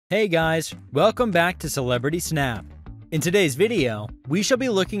Hey guys, welcome back to Celebrity Snap. In today's video, we shall be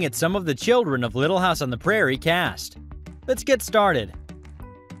looking at some of the children of Little House on the Prairie cast. Let's get started.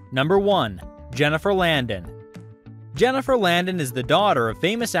 Number 1. Jennifer Landon. Jennifer Landon is the daughter of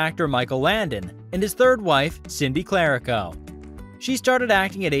famous actor Michael Landon and his third wife, Cindy Clarico. She started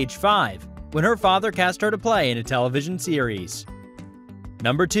acting at age 5, when her father cast her to play in a television series.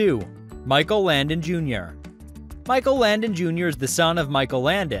 Number 2. Michael Landon Jr. Michael Landon Jr. is the son of Michael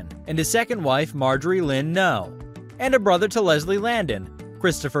Landon and his second wife, Marjorie Lynn No, and a brother to Leslie Landon,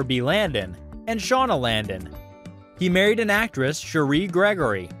 Christopher B. Landon, and Shauna Landon. He married an actress, Cherie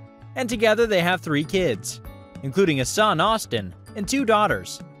Gregory, and together they have 3 kids, including a son, Austin, and 2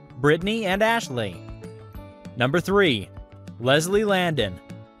 daughters, Brittany and Ashley. Number 3. Leslie Landon.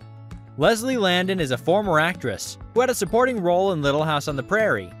 Leslie Landon is a former actress who had a supporting role in Little House on the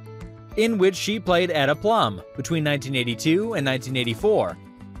Prairie, in which she played Etta Plum between 1982 and 1984,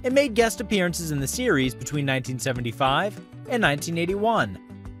 and made guest appearances in the series between 1975 and 1981.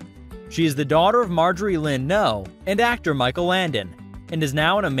 She is the daughter of Marjorie Lynn No and actor Michael Landon, and is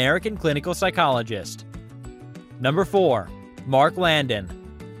now an American clinical psychologist. Number 4. Mark Landon.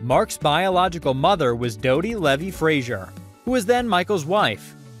 Mark's biological mother was Dodie Levy Frazier, who was then Michael's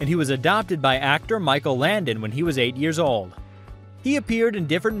wife, and he was adopted by actor Michael Landon when he was 8 years old. He appeared in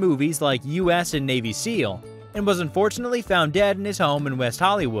different movies like U.S. and Navy SEAL, and was unfortunately found dead in his home in West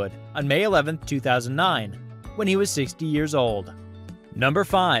Hollywood on May 11, 2009, when he was 60 years old. Number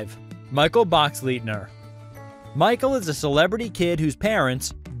 5. Michael Boxleitner. Michael is a celebrity kid whose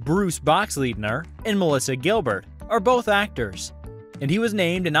parents, Bruce Boxleitner and Melissa Gilbert, are both actors, and he was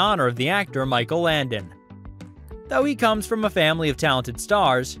named in honor of the actor Michael Landon. Though he comes from a family of talented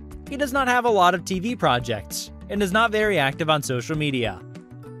stars, he does not have a lot of TV projects, and is not very active on social media.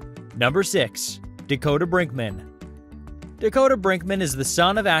 Number 6. Dakota Brinkman. Dakota Brinkman is the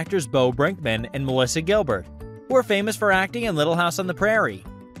son of actors Bo Brinkman and Melissa Gilbert, who are famous for acting in Little House on the Prairie.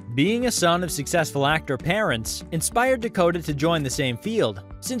 Being a son of successful actor parents inspired Dakota to join the same field,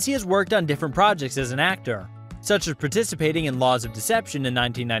 since he has worked on different projects as an actor, such as participating in Laws of Deception in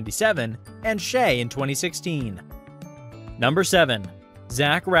 1997 and Shay in 2016. Number 7.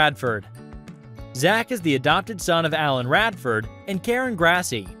 Zach Radford. Zach is the adopted son of Alan Radford and Karen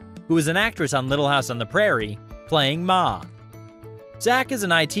Grassi, who is an actress on Little House on the Prairie, playing Ma. Zach is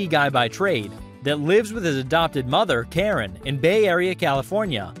an IT guy by trade that lives with his adopted mother, Karen, in Bay Area,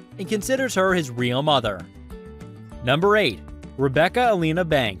 California, and considers her his real mother. Number 8. Rebecca Alina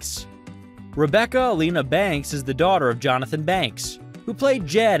Banks. Rebecca Alina Banks is the daughter of Jonathan Banks, who played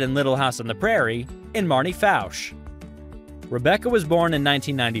Jed in Little House on the Prairie, and Marnie Fausch. Rebecca was born in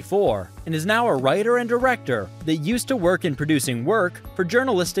 1994 and is now a writer and director that used to work in producing work for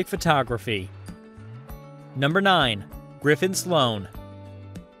journalistic photography. Number 9. Griffin Sloan.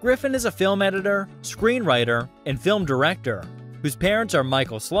 Griffin is a film editor, screenwriter, and film director, whose parents are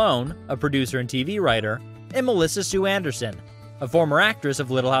Michael Sloan, a producer and TV writer, and Melissa Sue Anderson, a former actress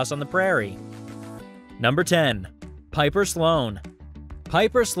of Little House on the Prairie. Number 10. Piper Sloan.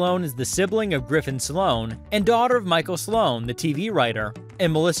 Piper Sloan is the sibling of Griffin Sloan and daughter of Michael Sloan, the TV writer,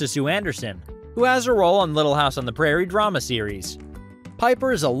 and Melissa Sue Anderson, who has a role on Little House on the Prairie drama series.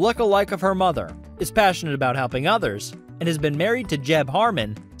 Piper is a look-alike of her mother, is passionate about helping others, and has been married to Jeb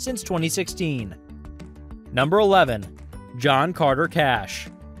Harmon since 2016. Number 11. John Carter Cash.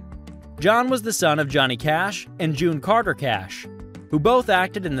 John was the son of Johnny Cash and June Carter Cash, who both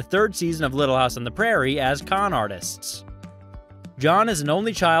acted in the 3rd season of Little House on the Prairie as con artists. John is an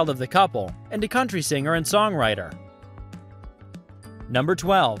only child of the couple and a country singer and songwriter. Number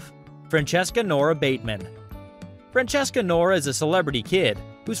 12. Francesca Nora Bateman. Francesca Nora is a celebrity kid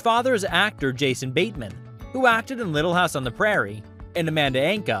whose father is actor Jason Bateman, who acted in Little House on the Prairie, and Amanda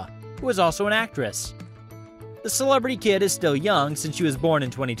Anka, who is also an actress. The celebrity kid is still young since she was born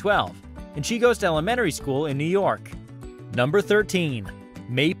in 2012, and she goes to elementary school in New York. Number 13.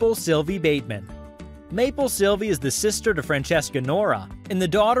 Maple Sylvie Bateman. Maple Sylvie is the sister to Francesca Nora and the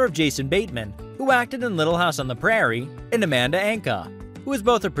daughter of Jason Bateman, who acted in Little House on the Prairie, and Amanda Anka, who is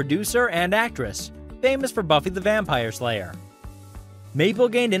both a producer and actress, famous for Buffy the Vampire Slayer. Maple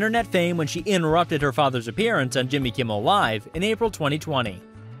gained internet fame when she interrupted her father's appearance on Jimmy Kimmel Live in April 2020.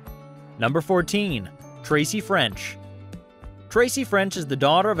 Number 14. Tracy French. Tracy French is the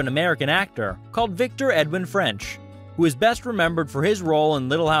daughter of an American actor called Victor Edwin French, who is best remembered for his role in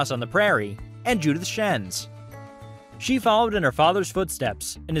Little House on the Prairie and Judith Shen's. She followed in her father's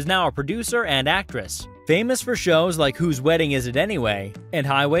footsteps and is now a producer and actress, famous for shows like Whose Wedding Is It Anyway and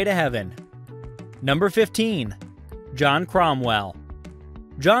Highway to Heaven. Number 15. John Cromwell.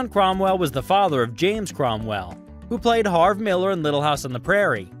 John Cromwell was the father of James Cromwell, who played Harv Miller in Little House on the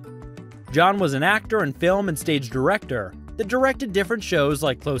Prairie, John was an actor and film and stage director that directed different shows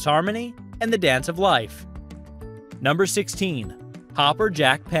like Close Harmony and The Dance of Life. Number 16. Hopper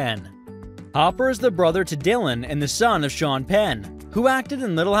Jack Penn. Hopper is the brother to Dylan and the son of Sean Penn, who acted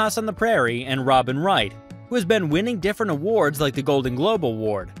in Little House on the Prairie, and Robin Wright, who has been winning different awards like the Golden Globe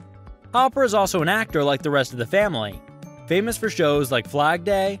Award. Hopper is also an actor like the rest of the family, famous for shows like Flag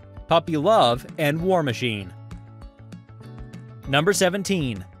Day, Puppy Love, and War Machine. Number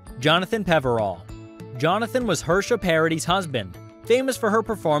 17. Jonathan Peverall. Jonathan was Hersha Parody's husband, famous for her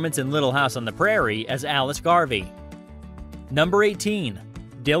performance in Little House on the Prairie as Alice Garvey. Number 18.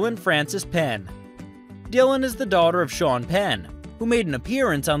 Dylan Francis Penn. Dylan is the daughter of Sean Penn, who made an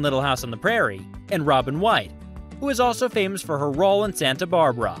appearance on Little House on the Prairie, and Robin Wright, who is also famous for her role in Santa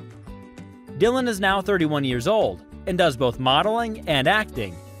Barbara. Dylan is now 31 years old and does both modeling and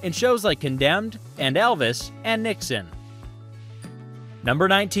acting in shows like Condemned and Elvis and Nixon. Number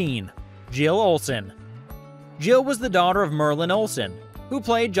 19. Jill Olsen. Jill was the daughter of Merlin Olsen, who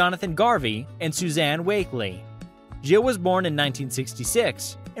played Jonathan Garvey and Suzanne Wakely. Jill was born in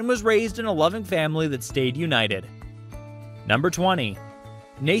 1966 and was raised in a loving family that stayed united. Number 20.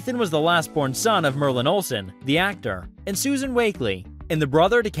 Nathan was the last-born son of Merlin Olsen, the actor, and Susan Wakely, and the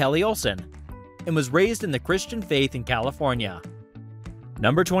brother to Kelly Olsen, and was raised in the Christian faith in California.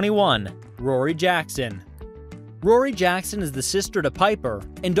 Number 21. Rory Jackson. Rory Jackson is the sister to Piper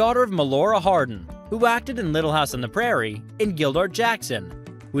and daughter of Melora Hardin, who acted in Little House on the Prairie, and Gildart Jackson,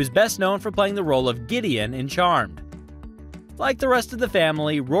 who is best known for playing the role of Gideon in Charmed. Like the rest of the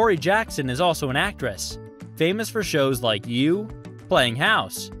family, Rory Jackson is also an actress, famous for shows like You, Playing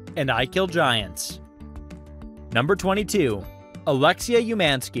House, and I Kill Giants. Number 22. Alexia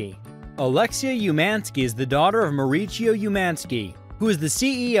Umansky. Alexia Umansky is the daughter of Mauricio Umansky, who is the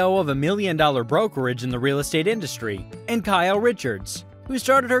CEO of a million-dollar brokerage in the real estate industry, and Kyle Richards, who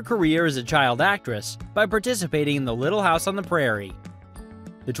started her career as a child actress by participating in the Little House on the Prairie.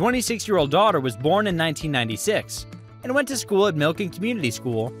 The 26-year-old daughter was born in 1996 and went to school at Milken Community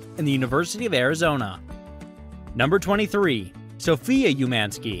School and the University of Arizona. Number 23. Sophia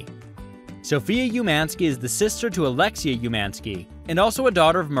Umansky. Sophia Umansky is the sister to Alexia Umansky, and also a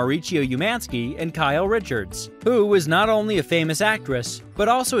daughter of Mauricio Umansky and Kyle Richards, who is not only a famous actress, but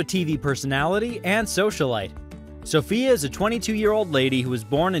also a TV personality and socialite. Sophia is a 22-year-old lady who was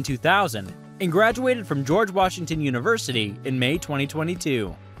born in 2000 and graduated from George Washington University in May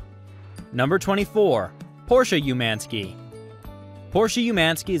 2022. Number 24. Portia Umansky. Portia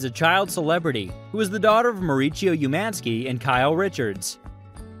Umansky is a child celebrity who is the daughter of Mauricio Umansky and Kyle Richards.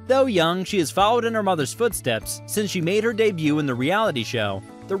 Though young, she has followed in her mother's footsteps since she made her debut in the reality show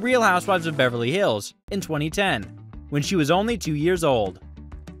The Real Housewives of Beverly Hills in 2010, when she was only 2 years old.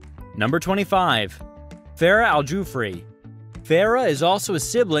 Number 25. Farah Al-Jufri. Farah is also a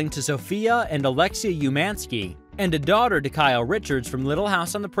sibling to Sophia and Alexia Umansky, and a daughter to Kyle Richards from Little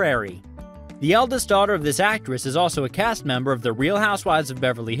House on the Prairie. The eldest daughter of this actress is also a cast member of The Real Housewives of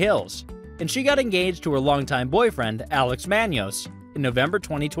Beverly Hills, and she got engaged to her longtime boyfriend, Alex Manos, in November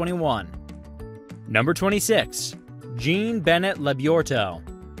 2021. Number 26. Jean Bennett Lebiorto.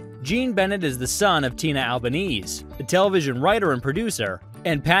 Jean Bennett is the son of Tina Albanese, a television writer and producer,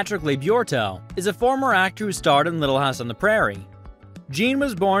 and Patrick Lebiorto is a former actor who starred in Little House on the Prairie. Jean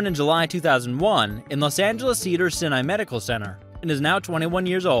was born in July 2001 in Los Angeles Cedars-Sinai Medical Center and is now 21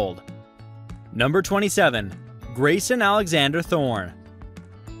 years old. Number 27. Grayson Alexander Thorne.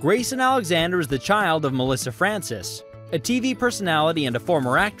 Grayson Alexander is the child of Melissa Francis, a TV personality and a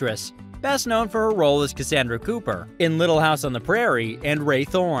former actress, best known for her role as Cassandra Cooper in Little House on the Prairie and Ray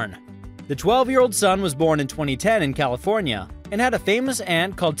Thorne. The 12-year-old son was born in 2010 in California and had a famous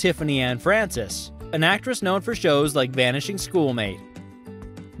aunt called Tiffany Ann Francis, an actress known for shows like Vanishing Schoolmate.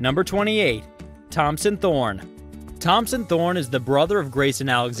 Number 28. Thompson Thorne. Thompson Thorne is the brother of Grayson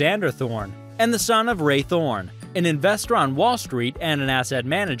Alexander Thorne and the son of Ray Thorne, an investor on Wall Street and an asset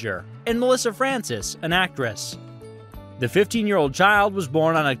manager, and Melissa Francis, an actress. The 15-year-old child was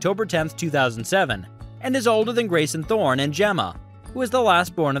born on October 10, 2007, and is older than Grayson Thorne and Gemma, who is the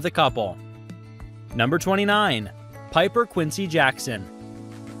last born of the couple. Number 29. Piper Quincy Jackson.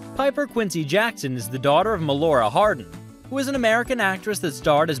 Piper Quincy Jackson is the daughter of Melora Hardin, who is an American actress that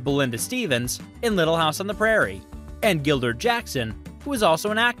starred as Belinda Stevens in Little House on the Prairie, and Gildart Jackson, who is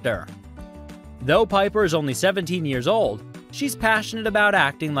also an actor. Though Piper is only 17 years old, she's passionate about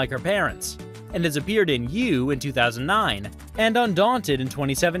acting like her parents, and has appeared in You in 2009 and Undaunted in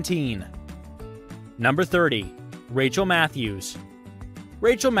 2017. Number 30. Rachel Matthews.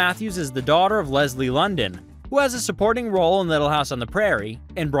 Rachel Matthews is the daughter of Leslie London, who has a supporting role in Little House on the Prairie,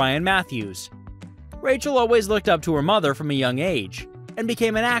 and Brian Matthews. Rachel always looked up to her mother from a young age, and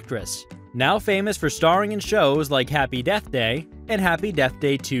became an actress, now famous for starring in shows like Happy Death Day and Happy Death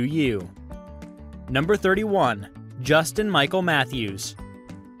Day to You. Number 31. Justin Michael Matthews.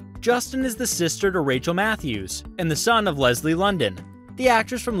 Justin is the sister to Rachel Matthews and the son of Leslie London, the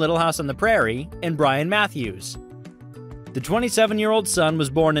actress from Little House on the Prairie, and Brian Matthews. The 27-year-old son was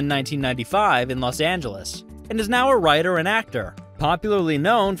born in 1995 in Los Angeles and is now a writer and actor, popularly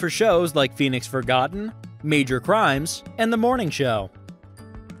known for shows like Phoenix Forgotten, Major Crimes, and The Morning Show.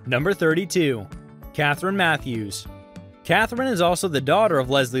 Number 32. Catherine Matthews. Catherine is also the daughter of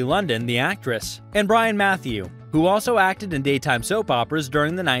Leslie London, the actress, and Brian Matthew, who also acted in daytime soap operas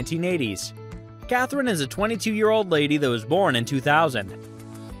during the 1980s. Catherine is a 22-year-old lady that was born in 2000.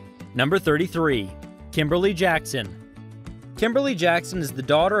 Number 33. Kimberly Jackson. Kimberly Jackson is the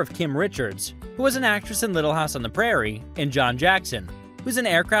daughter of Kim Richards, who was an actress in Little House on the Prairie, and John Jackson, who's an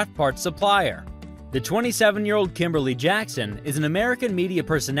aircraft parts supplier. The 27-year-old Kimberly Jackson is an American media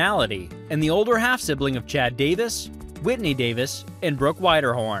personality and the older half-sibling of Chad Davis, Whitney Davis, and Brooke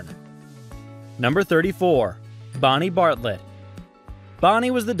Widerhorn. Number 34. Bonnie Bartlett.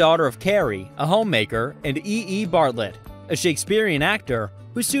 Bonnie was the daughter of Carrie, a homemaker, and E. Bartlett, a Shakespearean actor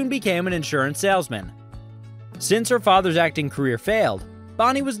who soon became an insurance salesman. Since her father's acting career failed,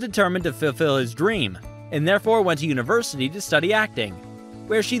 Bonnie was determined to fulfill his dream and therefore went to university to study acting,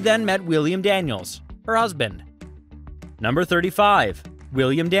 where she then met William Daniels, her husband. Number 35.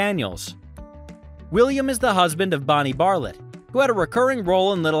 William Daniels. William is the husband of Bonnie Bartlett, who had a recurring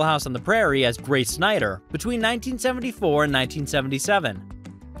role in Little House on the Prairie as Grace Snyder between 1974 and 1977.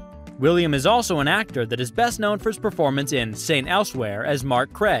 William is also an actor that is best known for his performance in St. Elsewhere as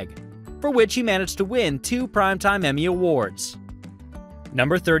Mark Craig, for which he managed to win 2 Primetime Emmy Awards.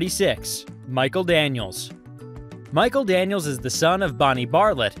 Number 36. Michael Daniels. Michael Daniels is the son of Bonnie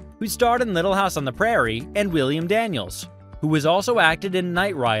Bartlett, who starred in Little House on the Prairie, and William Daniels, who has also acted in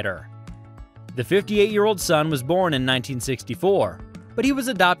Knight Rider. The 58-year-old son was born in 1964, but he was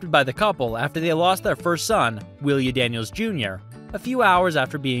adopted by the couple after they lost their first son, William Daniels Jr., a few hours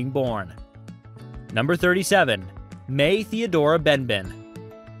after being born. Number 37. May Theodora Benben.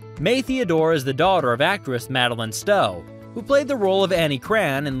 May Theodora is the daughter of actress Madeline Stowe, who played the role of Annie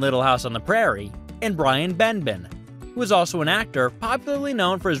Cran in Little House on the Prairie, and Brian Benben, who is also an actor popularly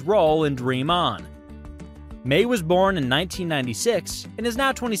known for his role in Dream On. May was born in 1996 and is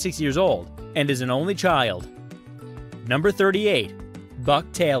now 26 years old, and is an only child. Number 38. Buck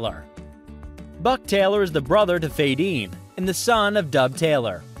Taylor. Buck Taylor is the brother to Faye Dean and the son of Dub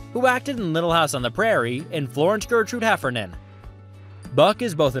Taylor, who acted in Little House on the Prairie and Florence Gertrude Heffernan. Buck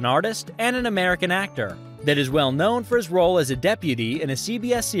is both an artist and an American actor that is well known for his role as a deputy in a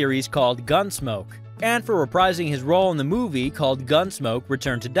CBS series called Gunsmoke, and for reprising his role in the movie called Gunsmoke: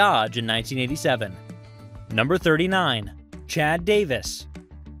 Return to Dodge in 1987. Number 39. Chad Davis.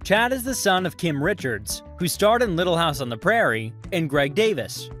 Chad is the son of Kim Richards, who starred in Little House on the Prairie, and Greg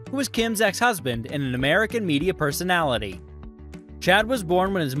Davis, who was Kim's ex-husband and an American media personality. Chad was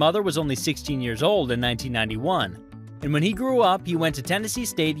born when his mother was only 16 years old in 1991, and when he grew up, he went to Tennessee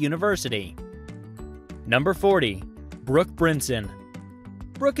State University. Number 40. Brooke Brinson.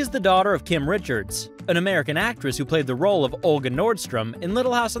 Brooke is the daughter of Kim Richards, an American actress who played the role of Olga Nordstrom in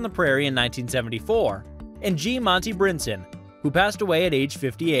Little House on the Prairie in 1974, and G. Monty Brinson, who passed away at age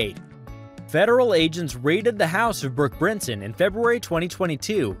 58. Federal agents raided the house of Brooke Brinson in February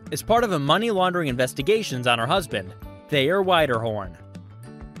 2022 as part of a money laundering investigations on her husband, Thayer Widerhorn.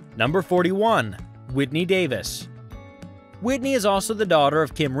 Number 41. Whitney Davis. Whitney is also the daughter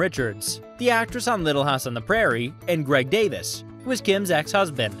of Kim Richards, the actress on Little House on the Prairie, and Greg Davis, who was Kim's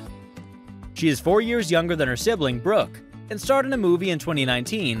ex-husband. She is 4 years younger than her sibling, Brooke, and starred in a movie in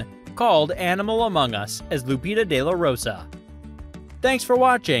 2019 called Animal Among Us as Lupita De La Rosa. Thanks for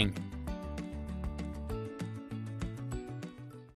watching!